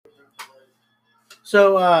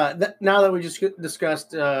So now that we just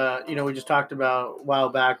discussed, we just talked about a while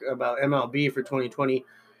back about MLB for 2020,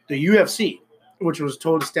 the UFC, which was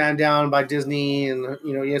told to stand down by Disney and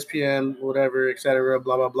ESPN, whatever, etc.,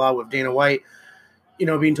 blah blah blah, with Dana White,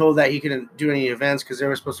 being told that he couldn't do any events because there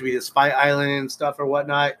was supposed to be this fight island and stuff or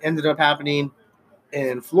whatnot. Ended up happening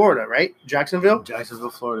in Florida, right? Jacksonville,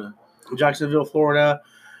 Florida.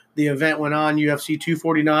 The event went on, UFC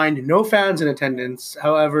 249. No fans in attendance.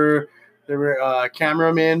 However, there were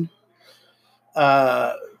cameramen,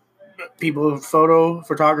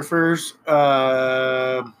 photographers.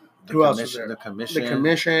 Who else was there? The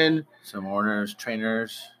commission. Some owners,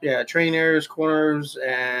 trainers. Yeah, trainers, corners,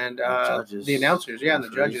 and judges. The announcers. Yeah, and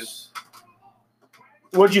the judges.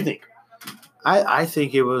 What did you think? I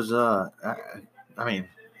think it was. It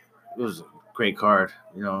was a great card.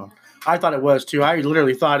 I thought it was too. I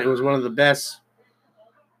literally thought it was one of the best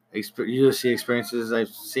UFC experiences I've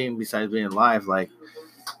seen besides being live. Like,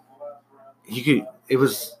 it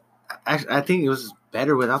was. I think it was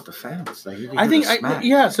better without the fans. Like,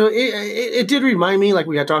 So it did remind me, like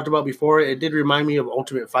we had talked about before. It did remind me of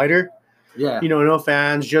Ultimate Fighter. Yeah. No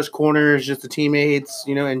fans, just corners, just the teammates.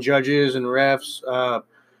 And judges and refs.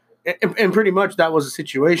 And pretty much that was the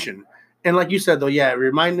situation. And like you said, though, yeah, it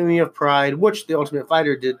reminded me of Pride, which the Ultimate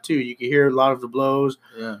Fighter did too. You could hear a lot of the blows.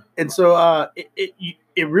 Yeah. And so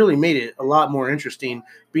it really made it a lot more interesting,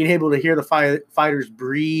 being able to hear the fighters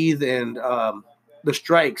breathe and the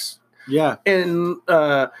strikes. Yeah. And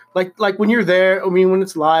like when you're there, when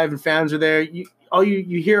it's live and fans are there, you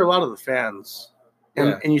hear a lot of the fans.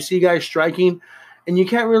 And you see guys striking, and you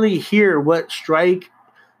can't really hear what strike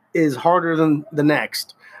is harder than the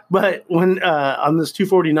next. But when on this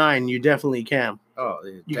 249, you definitely can. Oh,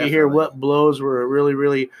 you can hear what blows were really,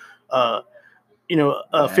 really,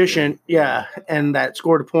 efficient. Yeah, and that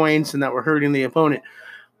scored points and that were hurting the opponent.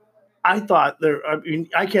 I thought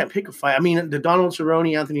I can't pick a fight. The Donald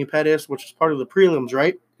Cerrone, Anthony Pettis, which is part of the prelims,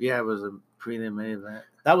 right? Yeah, it was a prelim event.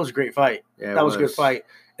 That was a great fight. Yeah, that was a good fight.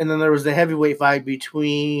 And then there was the heavyweight fight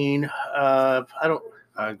between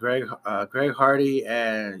Greg Hardy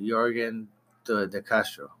and Jorgen De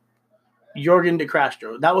Castro. Jorgen De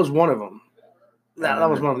Castro. That was one of them. That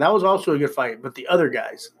was one of them. That was also a good fight. But the other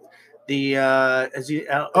guys, Francis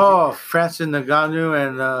Ngannou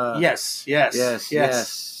and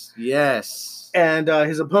yes. And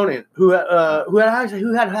his opponent, who had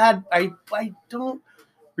I don't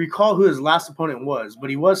recall who his last opponent was, but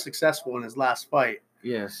he was successful in his last fight.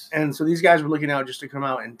 Yes. And so these guys were looking out just to come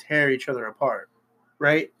out and tear each other apart,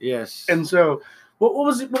 right? Yes. And so what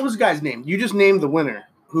was the guy's name? You just named the winner,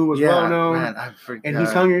 who was well known, man, I forgot. And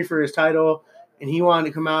he's hungry for his title, and he wanted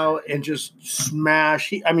to come out and just smash.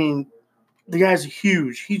 The guy's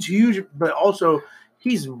huge. He's huge, but also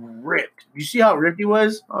he's ripped. You see how ripped he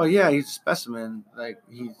was? Oh yeah, he's a specimen. Like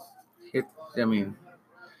he's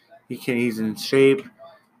in shape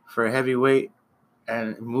for a heavyweight,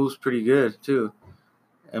 and moves pretty good too.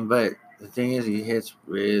 But the thing is, he hits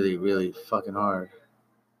really, really fucking hard.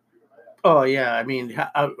 Oh yeah,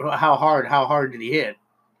 how hard did he hit?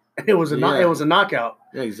 It was a knockout.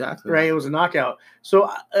 Yeah, exactly. Right, it was a knockout. So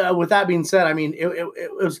with that being said,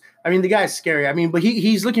 it was. The guy's scary. But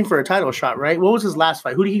he's looking for a title shot, right? What was his last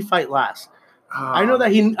fight? Who did he fight last? I know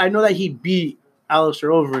that he beat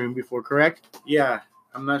Alistair Overeem before, correct? Yeah,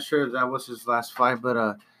 I'm not sure if that was his last fight,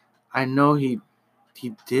 but I know he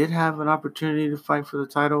did have an opportunity to fight for the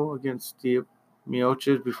title against the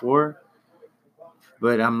Miocic before,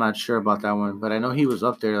 but I'm not sure about that one. But I know he was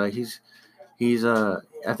up there. Like he's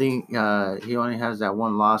I think he only has that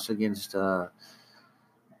one loss against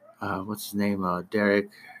what's his name? Derek,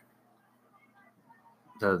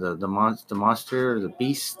 the monster, the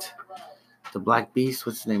beast, the black beast.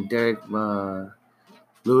 What's his name? Derek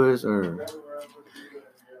Lewis or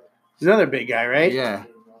he's another big guy, right? Yeah.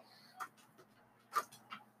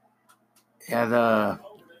 Yeah,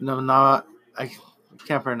 I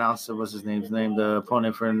can't pronounce what's his name's name. The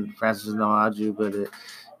opponent for Francis Ngannou, but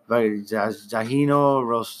Jahino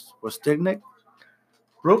Rostignik.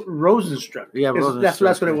 Rosenstruck. Yeah, that's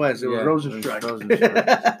what it was. It was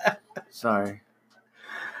Rosenstruck. Sorry.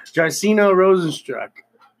 Jairzinho Rosenstruck,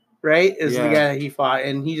 right? Is the guy he fought,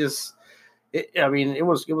 and he just. It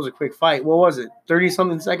was a quick fight. What was it?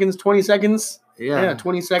 30-something seconds? 20 seconds? Yeah.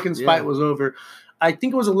 20 seconds. Yeah. Fight was over. I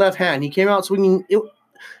think it was a left hand. He came out swinging.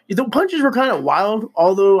 The punches were kind of wild,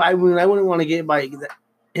 although I wouldn't want to get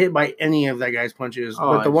hit by any of that guy's punches.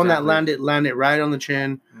 But the one that landed right on the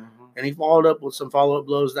chin, and he followed up with some follow-up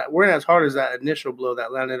blows that weren't as hard as that initial blow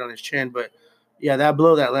that landed on his chin. But, yeah, that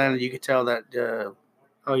blow that landed, you could tell that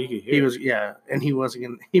Oh, you could hear. He was and he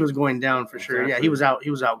wasn't. He was going down for sure. Yeah, Exactly. he was out.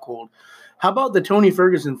 He was out cold. How about the Tony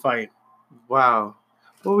Ferguson fight? Wow.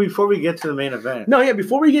 Well, before we get to the main event, No, yeah.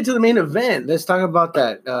 Before we get to the main event, let's talk about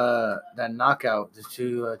that knockout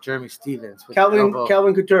to Jeremy Stevens with the elbow.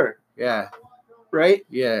 Calvin Couture, Yeah. right?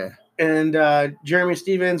 Yeah. And Jeremy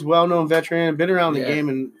Stevens, well-known veteran, been around the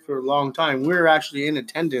game for a long time. We were actually in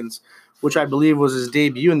attendance, which I believe was his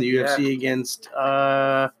debut in the UFC against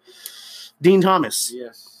Dean Thomas.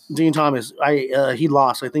 Yes. Dean Thomas. He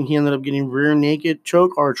lost. I think he ended up getting rear naked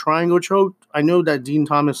choke or triangle choke. I know that Dean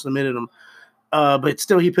Thomas submitted him. But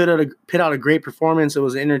still, he put out a great performance. It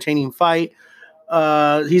was an entertaining fight.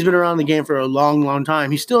 He's been around the game for a long, long time.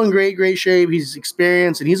 He's still in great shape. He's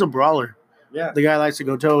experienced, and he's a brawler. Yeah, the guy likes to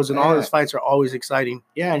go toes, and all his fights are always exciting.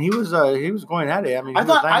 Yeah, and he was going at it. I mean,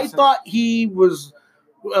 I thought he was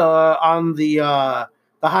on the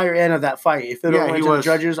higher end of that fight. If it went to the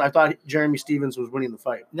judges, I thought Jeremy Stevens was winning the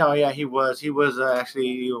fight. No, yeah, he was. He was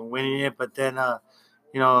actually winning it, but then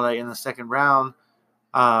like in the second round,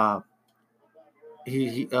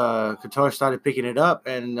 Couture started picking it up,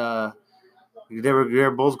 and they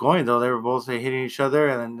were both going though. They were both hitting each other,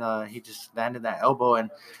 and then he just landed that elbow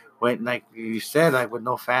and went, like you said, like with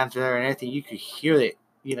no fans there and anything. You could hear it.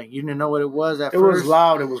 You didn't know what it was at first. It was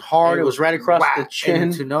loud. It was hard. It was right across the chin.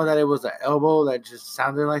 And to know that it was an elbow that just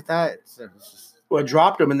sounded like that, it's just... Well, it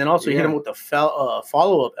dropped him, and then also hit him with the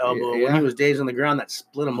follow-up elbow when he was dazed on the ground. That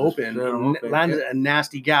split him open. Landed a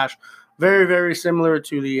nasty gash. Very, very similar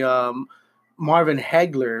to the Marvin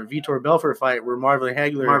Hagler, Vitor Belfort fight, where Marvin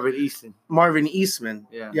Eastman.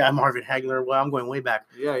 Yeah, Marvin Hagler. Well, I'm going way back.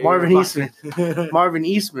 Marvin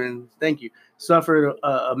Eastman. Thank you. Suffered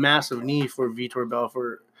a massive knee for Vitor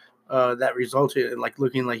Belfort that resulted in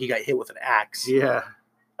looking like he got hit with an axe. Yeah.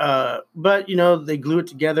 But they glue it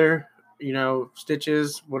together.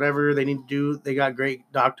 Stitches, whatever they need to do. They got great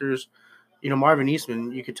doctors. Marvin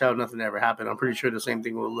Eastman, you could tell nothing ever happened. I'm pretty sure the same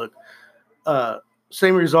thing will look.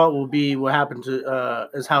 Same result will be what happened to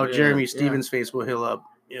is how Jeremy Stevens' face will heal up.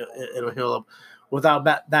 It'll heal up without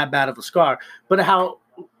that bad of a scar. But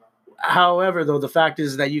however, though, the fact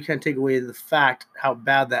is that you can't take away the fact how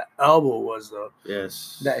bad that elbow was, though.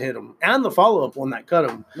 Yes. That hit him. And the follow-up one that cut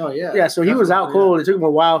him. Oh, yeah. Yeah, so he was out cold. It took him a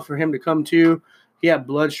while for him to come to. He had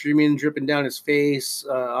blood streaming, dripping down his face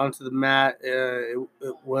onto the mat. It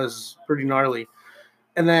was pretty gnarly.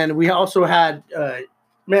 And then we also had,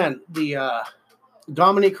 the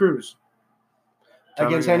Dominic Cruz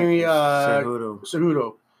against Henry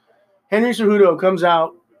Cejudo. Henry Cejudo comes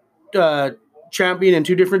out champion in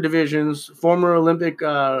two different divisions, former Olympic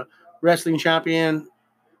wrestling champion,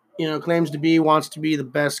 wants to be the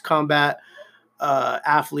best combat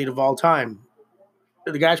athlete of all time.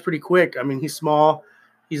 The guy's pretty quick. I mean, he's small.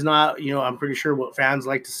 He's not, I'm pretty sure what fans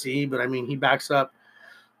like to see, but I mean, he backs up,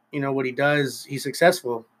 what he does. He's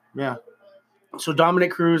successful. Yeah. So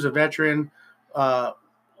Dominic Cruz, a veteran,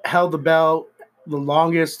 held the belt, the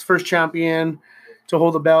longest, first champion to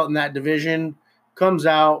hold the belt in that division, comes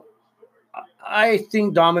out. I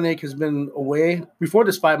think Dominic has been away. Before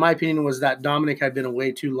this fight, my opinion was that Dominic had been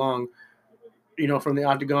away too long, from the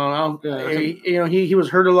octagon. He was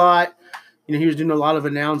hurt a lot. He was doing a lot of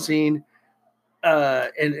announcing.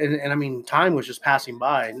 And I mean, time was just passing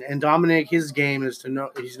by. And Dominic, his game is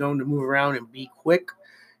he's known to move around and be quick.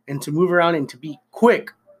 And to move around and to be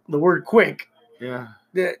quick, the word quick,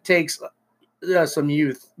 that takes some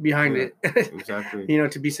youth behind it. Exactly.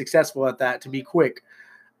 To be successful at that, to be quick.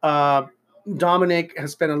 Dominic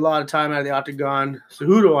has spent a lot of time out of the octagon.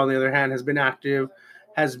 Cejudo, on the other hand, has been active,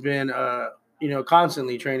 has been,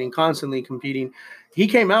 constantly training, constantly competing. He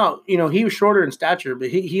came out, he was shorter in stature, but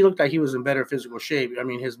he looked like he was in better physical shape. I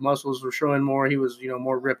mean, his muscles were showing more. He was,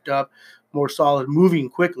 more ripped up, more solid, moving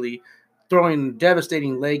quickly, throwing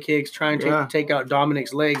devastating leg kicks, trying to take out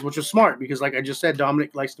Dominic's legs, which was smart because, like I just said,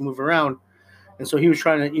 Dominic likes to move around. And so he was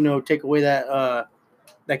trying to, take away that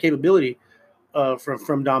capability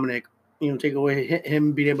from Dominic, take away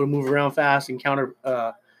him being able to move around fast and counter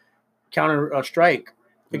strike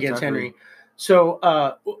against Henry. So,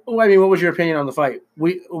 what was your opinion on the fight?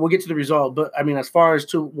 We'll get to the result, but I mean, as far as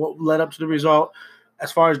to what led up to the result, as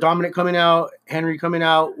far as Dominic coming out, Henry coming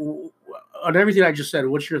out, on everything I just said,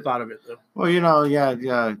 what's your thought of it, though?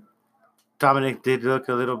 Well, Dominic did look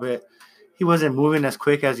a little bit. He wasn't moving as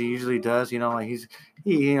quick as he usually does. He tends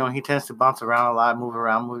to bounce around a lot,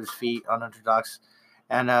 move his feet unorthodox.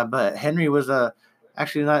 And but Henry was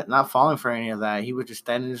actually not falling for any of that. He was just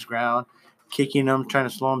standing his ground, kicking him, trying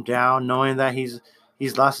to slow him down, knowing that he's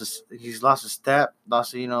lost a step,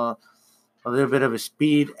 a little bit of his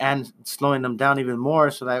speed and slowing them down even more.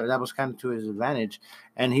 So that was kind of to his advantage.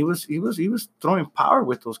 And he was throwing power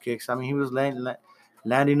with those kicks. I mean, he was landing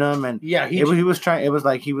them, and Yeah, he was trying. It was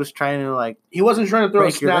like he was trying to like he wasn't trying to throw a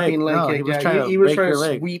break your leg. snapping leg No, kick. he was Yeah, trying he to was break trying your to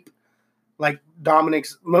leg. sweep like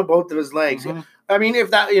Dominic's both of his legs. Mhm. I mean, if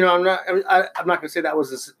that I'm not gonna say that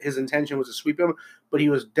was his intention was to sweep him, but he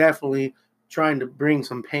was definitely trying to bring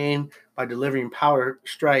some pain by delivering power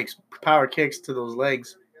strikes, power kicks to those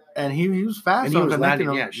legs. And he was fast. And he on was connecting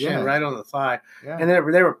landing, them. shin right on the thigh. Yeah. And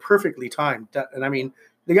they were perfectly timed. And I mean,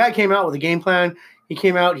 the guy came out with a game plan. He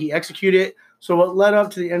came out, he executed. So what led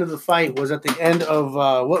up to the end of the fight was at the end of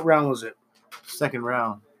what round was it? Second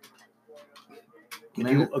round. So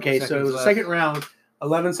it was the second round,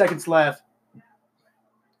 11 seconds left.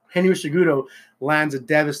 Henry Cejudo lands a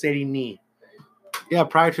devastating knee. Yeah,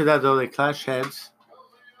 prior to that, though, they clashed heads.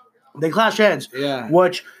 Yeah.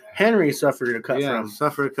 Which Henry suffered a cut from.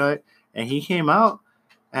 Suffered a cut. And he came out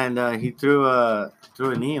and he threw a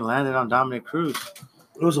knee and landed on Dominic Cruz.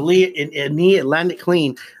 It was a knee, it landed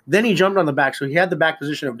clean. Then he jumped on the back. So he had the back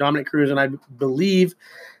position of Dominic Cruz, and I believe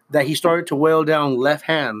that he started to wail down left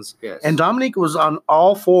hands. Yes. And Dominic was on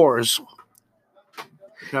all fours.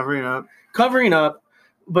 Covering up,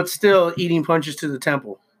 but still eating punches to the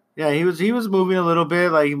temple. Yeah, he was moving a little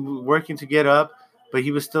bit, like working to get up, but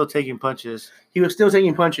he was still taking punches.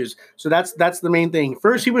 So that's the main thing.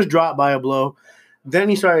 First, he was dropped by a blow. Then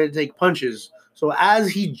he started to take punches. So as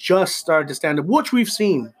he just started to stand up, which we've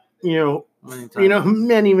seen, many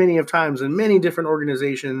of times in many different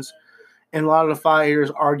organizations, and a lot of the fighters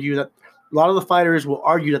will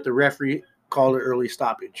argue that the referee called an early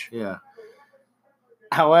stoppage. Yeah.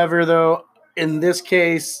 However, though, in this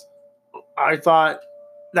case, I thought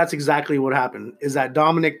that's exactly what happened, is that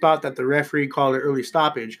Dominic thought that the referee called an early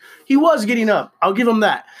stoppage. He was getting up. I'll give him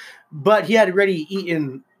that. But he had already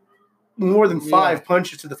eaten more than 5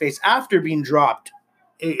 punches to the face after being dropped,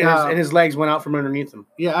 and his legs went out from underneath him.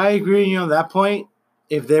 Yeah, I agree on that point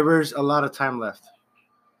if there was a lot of time left.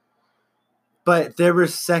 But there were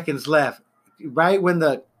seconds left. Right when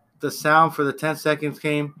the sound for the 10 seconds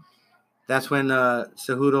came, that's when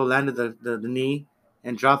Cejudo landed the knee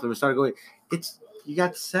and dropped him and started going. You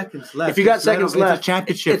got seconds left. If you got seconds left, it's a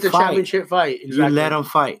championship fight. It's a championship fight. Exactly. You let him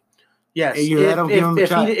fight. Yes.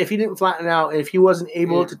 If he didn't flatten out, if he wasn't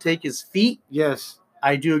able to take his feet, yes,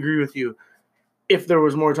 I do agree with you. If there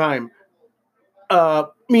was more time,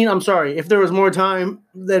 I'm sorry. If there was more time,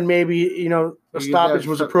 then maybe a stoppage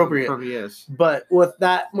was appropriate. Yes. But with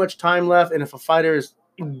that much time left, and if a fighter is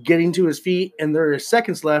getting to his feet and there are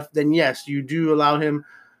seconds left, then yes, you do allow him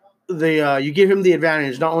you give him the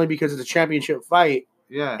advantage, not only because it's a championship fight,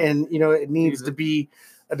 and it needs to be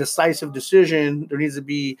a decisive decision. There needs to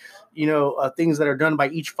be things that are done by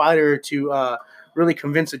each fighter to really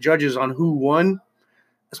convince the judges on who won.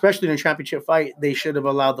 Especially in a championship fight, they should have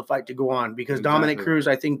allowed the fight to go on because Dominic Cruz,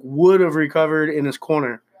 I think, would have recovered in his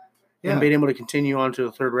corner and been able to continue on to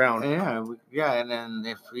the third round. Yeah, and then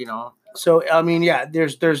if So I mean,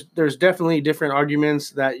 there's definitely different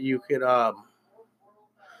arguments that you could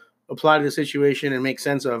apply to the situation and make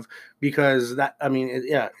sense of, because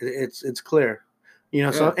it's clear,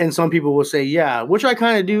 So, and some people will say, which I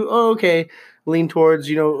kind of do. Oh, okay, lean towards,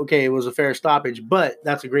 okay, it was a fair stoppage, but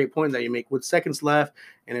that's a great point that you make with seconds left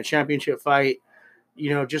in a championship fight.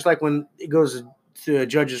 Just like when it goes to a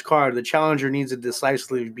judge's card, the challenger needs to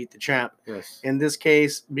decisively beat the champ. Yes. In this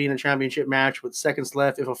case, being a championship match with seconds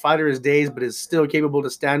left, if a fighter is dazed but is still capable to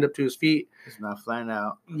stand up to his feet, it's not flying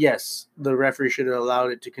out. Yes, the referee should have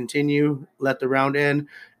allowed it to continue, let the round end,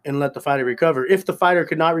 and let the fighter recover. If the fighter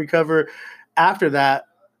could not recover after that,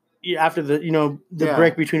 after the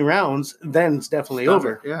break between rounds, then it's definitely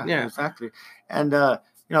over. Yeah, exactly. And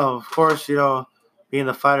of course, being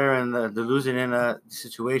the fighter and the losing in a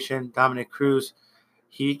situation, Dominic Cruz,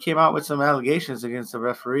 he came out with some allegations against the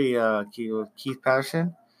referee, Keith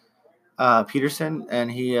Peterson,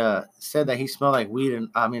 and he said that he smelled like weed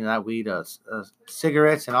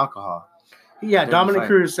cigarettes and alcohol. Yeah, Dominic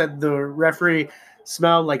Cruz said the referee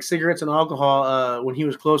smelled like cigarettes and alcohol when he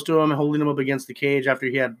was close to him, holding him up against the cage after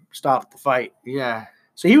he had stopped the fight. Yeah.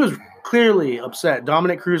 So he was clearly upset.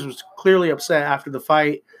 Dominic Cruz was clearly upset after the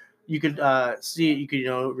fight. You could see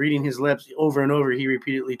it. Reading his lips over and over, he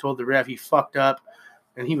repeatedly told the ref he fucked up,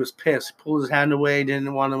 and he was pissed. Pulled his hand away.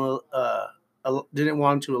 Didn't want to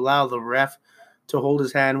allow the ref to hold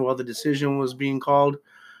his hand while the decision was being called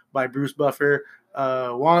by Bruce Buffer.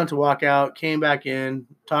 Wanted to walk out, came back in,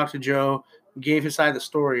 talked to Joe, gave his side of the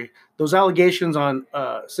story. Those allegations on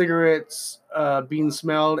cigarettes being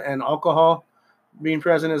smelled and alcohol being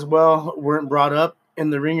present as well weren't brought up in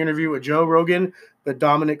the ring interview with Joe Rogan, but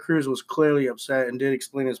Dominic Cruz was clearly upset and did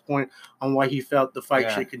explain his point on why he felt the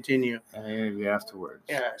fight should continue. And the interview afterwards.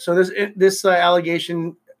 Yeah. So these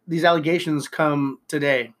allegations come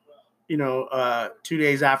today. 2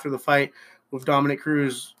 days after the fight with Dominic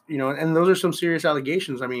Cruz. And those are some serious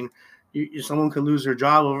allegations. I mean, someone could lose their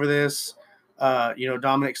job over this.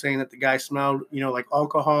 Dominic saying that the guy smelled, like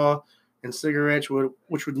alcohol and cigarettes,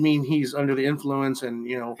 which would mean he's under the influence. And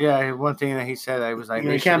yeah, one thing that he said, I was like,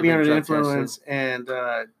 you can't be under the influence and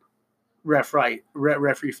referee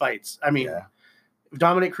fights. I mean, if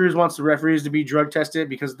Dominic Cruz wants the referees to be drug tested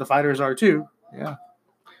because the fighters are too. Yeah.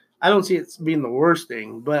 I don't see it being the worst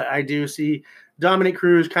thing, but I do see Dominic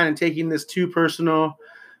Cruz kind of taking this too personal.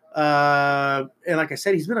 And like I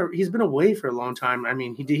said, he's been away for a long time. I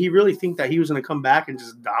mean, did he really think that he was going to come back and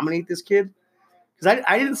just dominate this kid? Because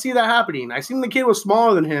I didn't see that happening. I seen the kid was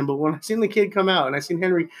smaller than him, but when I seen the kid come out and I seen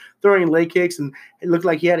Henry throwing leg kicks and it looked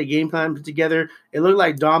like he had a game plan put together, it looked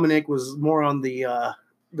like Dominic was more on the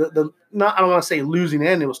not, I don't want to say losing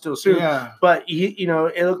end. It was still soon, but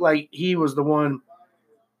it looked like he was the one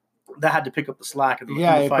that had to pick up the slack. In the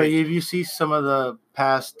fight. But if you see some of the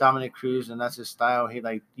past Dominic Cruz, and that's his style, he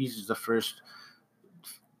uses the first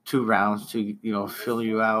 2 rounds to fill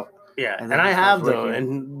you out. Yeah, and I have though,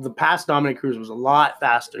 and the past Dominic Cruz was a lot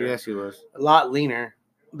faster. Yes, he was a lot leaner.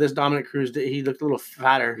 This Dominic Cruz, he looked a little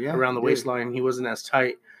fatter around the waistline. He wasn't as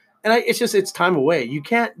tight, and it's time away. You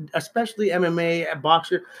can't, especially MMA, a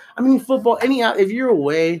boxer. I mean, football. If you're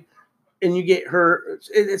away and you get hurt,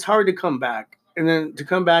 it's hard to come back. And then to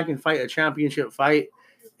come back and fight a championship fight,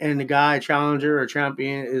 and the guy, challenger or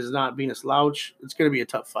champion, is not being a slouch, it's going to be a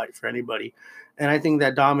tough fight for anybody. And I think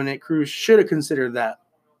that Dominic Cruz should have considered that.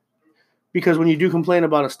 Because when you do complain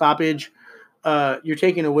about a stoppage, you're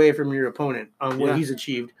taking away from your opponent on what he's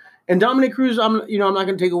achieved. And Dominic Cruz, I'm not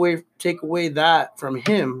going to take away that from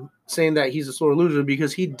him, saying that he's a sore loser,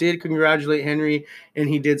 because he did congratulate Henry, and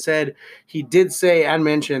he did say and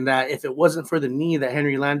mention that if it wasn't for the knee that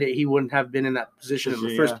Henry landed, he wouldn't have been in that position in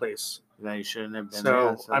the first place. That he shouldn't have been.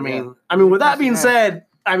 So I mean, with that being said,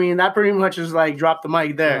 I mean that pretty much is like drop the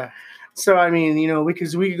mic there. Yeah. So I mean,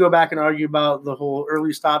 because we could go back and argue about the whole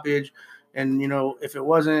early stoppage. And, if it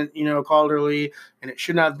wasn't, called early and it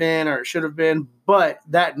shouldn't have been or it should have been, but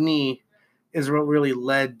that knee is what really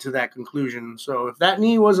led to that conclusion. So if that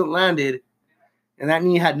knee wasn't landed and that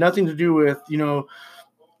knee had nothing to do with, the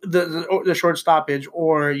short stoppage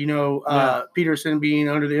or, Peterson being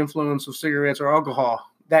under the influence of cigarettes or alcohol,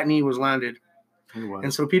 that knee was landed.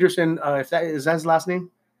 And so Peterson, is that his last name?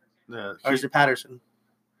 Or is it Patterson?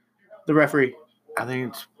 The referee. I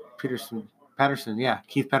think it's Peterson. Patterson,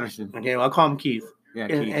 Keith Patterson. Okay, well, I'll call him Keith. Yeah,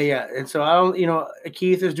 Keith. And so I don't,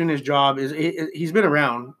 Keith is doing his job. He's been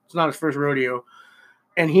around. It's not his first rodeo,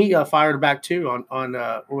 and he fired back too on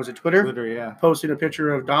what was it, Twitter? Twitter, posting a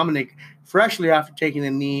picture of Dominic freshly after taking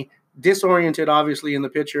the knee, disoriented, obviously in the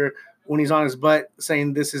picture when he's on his butt,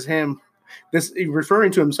 saying this is him. This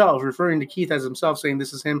referring to Keith as himself, saying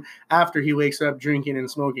this is him after he wakes up drinking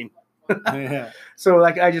and smoking. So,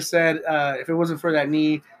 like I just said, if it wasn't for that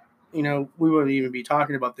knee, we wouldn't even be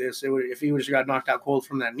talking about this. If he would have got knocked out cold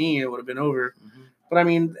from that knee, it would have been over. Mm-hmm. But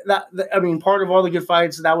I mean, part of all the good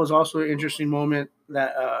fights, that was also an interesting moment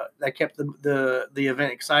that kept the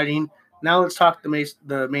event exciting. Now let's talk the main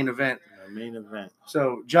event. The main event.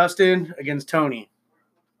 So Justin against Tony.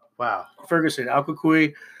 Wow. Ferguson,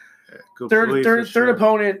 Al-Kukui. Third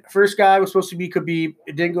opponent. First guy was supposed to be Khabib.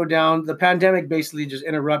 It didn't go down. The pandemic basically just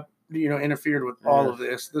interfered with all of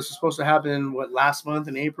this. This was supposed to happen, last month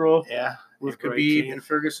in April? Yeah. With Khabib and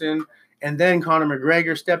Ferguson. And then Conor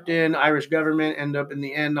McGregor stepped in. Irish government ended up in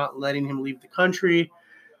the end not letting him leave the country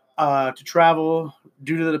to travel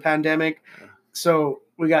due to the pandemic. Yeah. So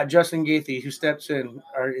we got Justin Gaethje who steps in.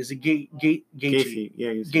 Or is it Gaethje?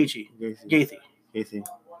 Yeah, Gaethje. Gaethje.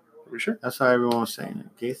 Are we sure? That's how everyone was saying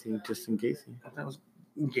it. Gaethje, Justin Gaethje. That was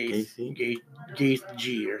Gaethje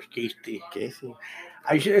or Gaethje. Gaethje.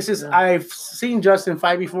 I've seen Justin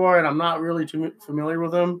fight before, and I'm not really too familiar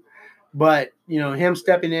with him. But him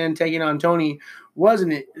stepping in, taking on Tony,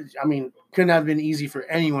 couldn't have been easy for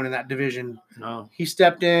anyone in that division. No, he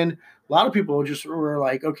stepped in. A lot of people just were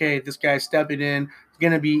like, "Okay, this guy's stepping in. It's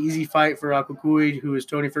gonna be an easy fight for Al-Kukui, who is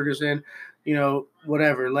Tony Ferguson.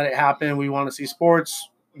 Whatever, let it happen. We want to see sports.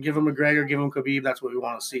 Give him McGregor, give him Khabib. That's what we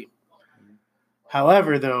want to see."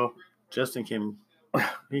 However, though, Justin came.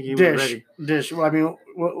 He ready. Well, I mean,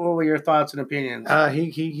 what were your thoughts and opinions?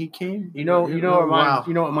 He came.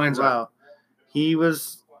 What mine's are. He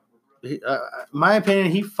was. My opinion,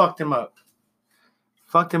 he fucked him up.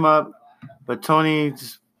 But Tony,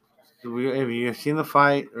 if you've seen the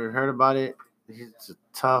fight or heard about it, He's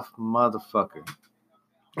a tough motherfucker.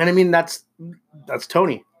 And I mean, that's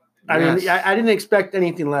Tony. I mean, I didn't expect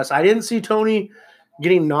anything less. I didn't see Tony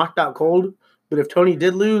getting knocked out cold, but if Tony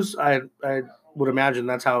did lose, I would imagine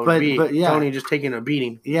that's how it would be. But yeah, Tony just taking a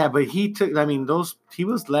beating. Yeah, but he took. I mean, he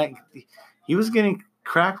was getting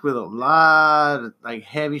cracked with a lot of like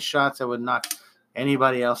heavy shots that would knock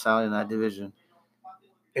anybody else out in that division.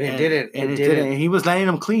 And it didn't. And it didn't. And he was landing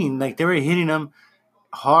them clean. Like they were hitting him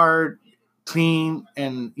hard, clean,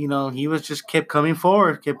 and he was just kept coming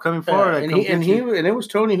forward. Like, and it was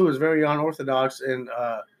Tony who was very unorthodox, and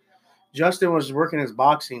Justin was working his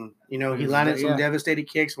boxing. He landed some devastating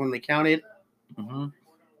kicks when they counted. Mm-hmm.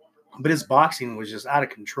 But his boxing was just out of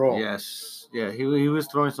control. Yes. Yeah, he was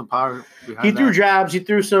throwing some power behind He threw jabs. He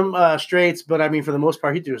threw some straights. But, I mean, for the most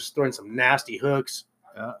part, he was throwing some nasty hooks.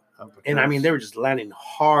 Yeah. And, I mean, they were just landing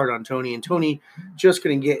hard on Tony. And Tony just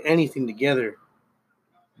couldn't get anything together.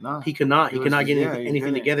 No. He could not. He could not get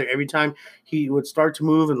anything together. Every time he would start to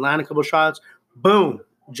move and land a couple shots, boom,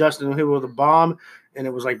 Justin would hit with a bomb. And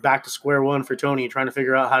it was like back to square one for Tony, trying to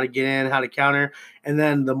figure out how to get in, how to counter. And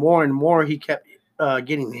then the more and more he kept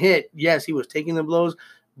getting hit, yes, he was taking the blows,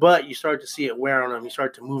 but you start to see it wear on him. He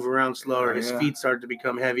started to move around slower. His feet started to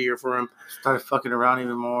become heavier for him. Started fucking around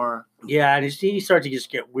even more. Yeah, and he started to just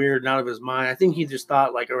get weird and out of his mind. I think he just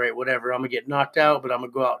thought, like, all right, whatever, I'm going to get knocked out, but I'm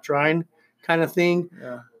going to go out trying kind of thing.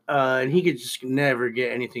 Yeah. And he could just never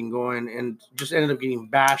get anything going and just ended up getting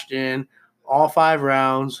bashed in all 5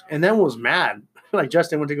 rounds and then was mad. Like,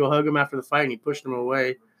 Justin went to go hug him after the fight, and he pushed him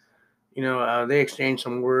away. They exchanged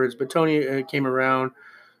some words, but Tony came around,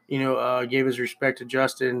 gave his respect to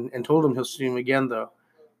Justin and told him he'll see him again, though.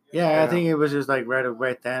 Yeah, I think it was just like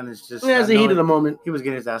right then. It's just the heat of the moment. He was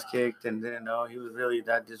getting his ass kicked and didn't know he was really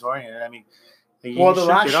that disoriented. I mean, the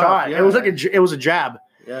last shot, it was it was a jab.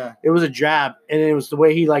 Yeah, it was a jab, and it was the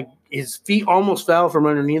way he his feet almost fell from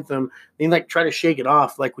underneath him. And he tried to shake it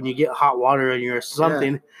off, like when you get hot water and you're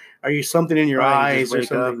something. Yeah. Are you something in your eyes or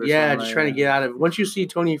something? Just trying to get out of it. Once you see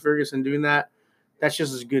Tony Ferguson doing that, that's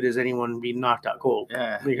just as good as anyone being knocked out cold.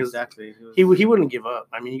 Yeah, because exactly. He wouldn't give up.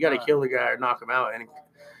 I mean, you got to kill the guy or knock him out. And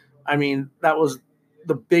I mean, that was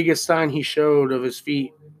the biggest sign he showed of his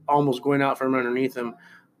feet almost going out from underneath him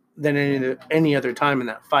than any other time in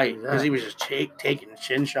that fight, because he was just taking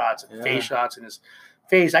chin shots and face shots in his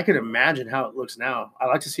face. I could imagine how it looks now. I'd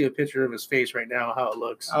like to see a picture of his face right now, how it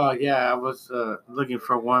looks. Oh, yeah. I was looking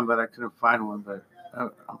for one, but I couldn't find one. But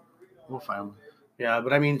we'll find one. Yeah,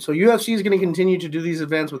 but I mean, so UFC is going to continue to do these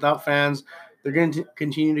events without fans. They're going to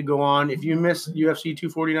continue to go on. If you miss UFC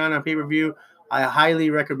 249 on pay-per-view, I highly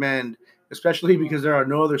recommend, especially because there are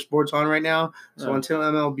no other sports on right now. So until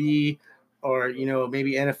MLB or,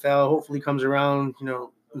 maybe NFL hopefully comes around,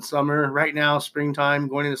 in summer. Right now, springtime,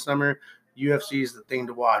 going into summer, UFC is the thing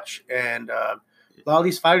to watch. And a lot of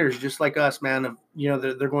these fighters, just like us, man,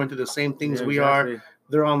 they're going through the same things we are.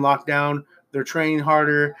 They're on lockdown. They're training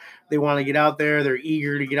harder. They want to get out there. They're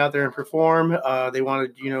eager to get out there and perform. They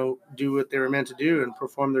want to, do what they were meant to do and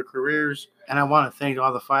perform their careers. And I want to thank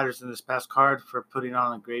all the fighters in this past card for putting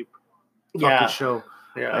on a great fucking show.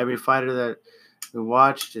 Yeah. Every fighter that we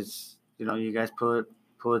watched, it's, you guys pull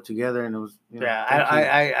it together, and it was.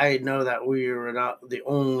 I know that we were not the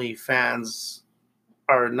only fans,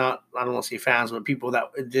 or not. I don't want to say fans, but people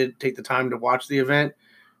that did take the time to watch the event,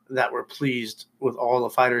 that were pleased with all the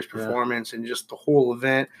fighters' performance and just the whole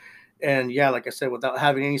event. And like I said, without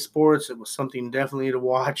having any sports, it was something definitely to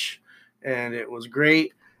watch, and it was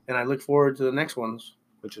great. And I look forward to the next ones,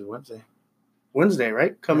 which is Wednesday. Wednesday,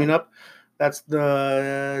 right? Coming up, that's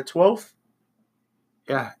the 12th.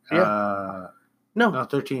 Yeah. No,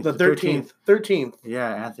 13th. The 13th. 13th.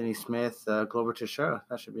 Yeah, Anthony Smith, Glover Teixeira.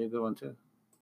 That should be a good one too.